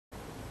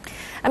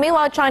And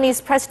meanwhile,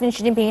 Chinese President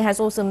Xi Jinping has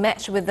also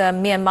met with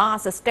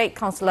Myanmar's State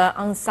Counsellor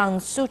Aung San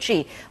Suu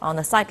Kyi on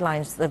the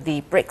sidelines of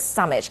the BRICS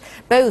summit.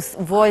 Both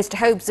voiced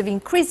hopes of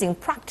increasing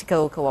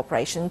practical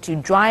cooperation to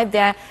drive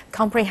their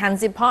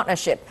comprehensive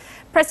partnership.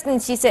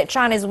 President Xi said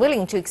China is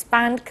willing to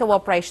expand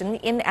cooperation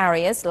in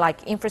areas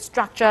like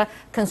infrastructure,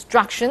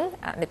 construction,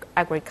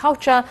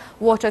 agriculture,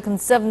 water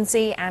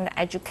conservancy and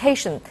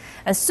education.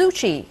 And Suu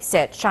Kyi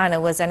said China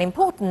was an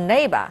important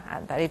neighbor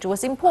and that it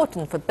was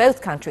important for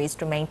both countries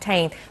to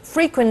maintain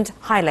frequent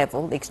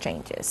high-level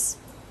exchanges.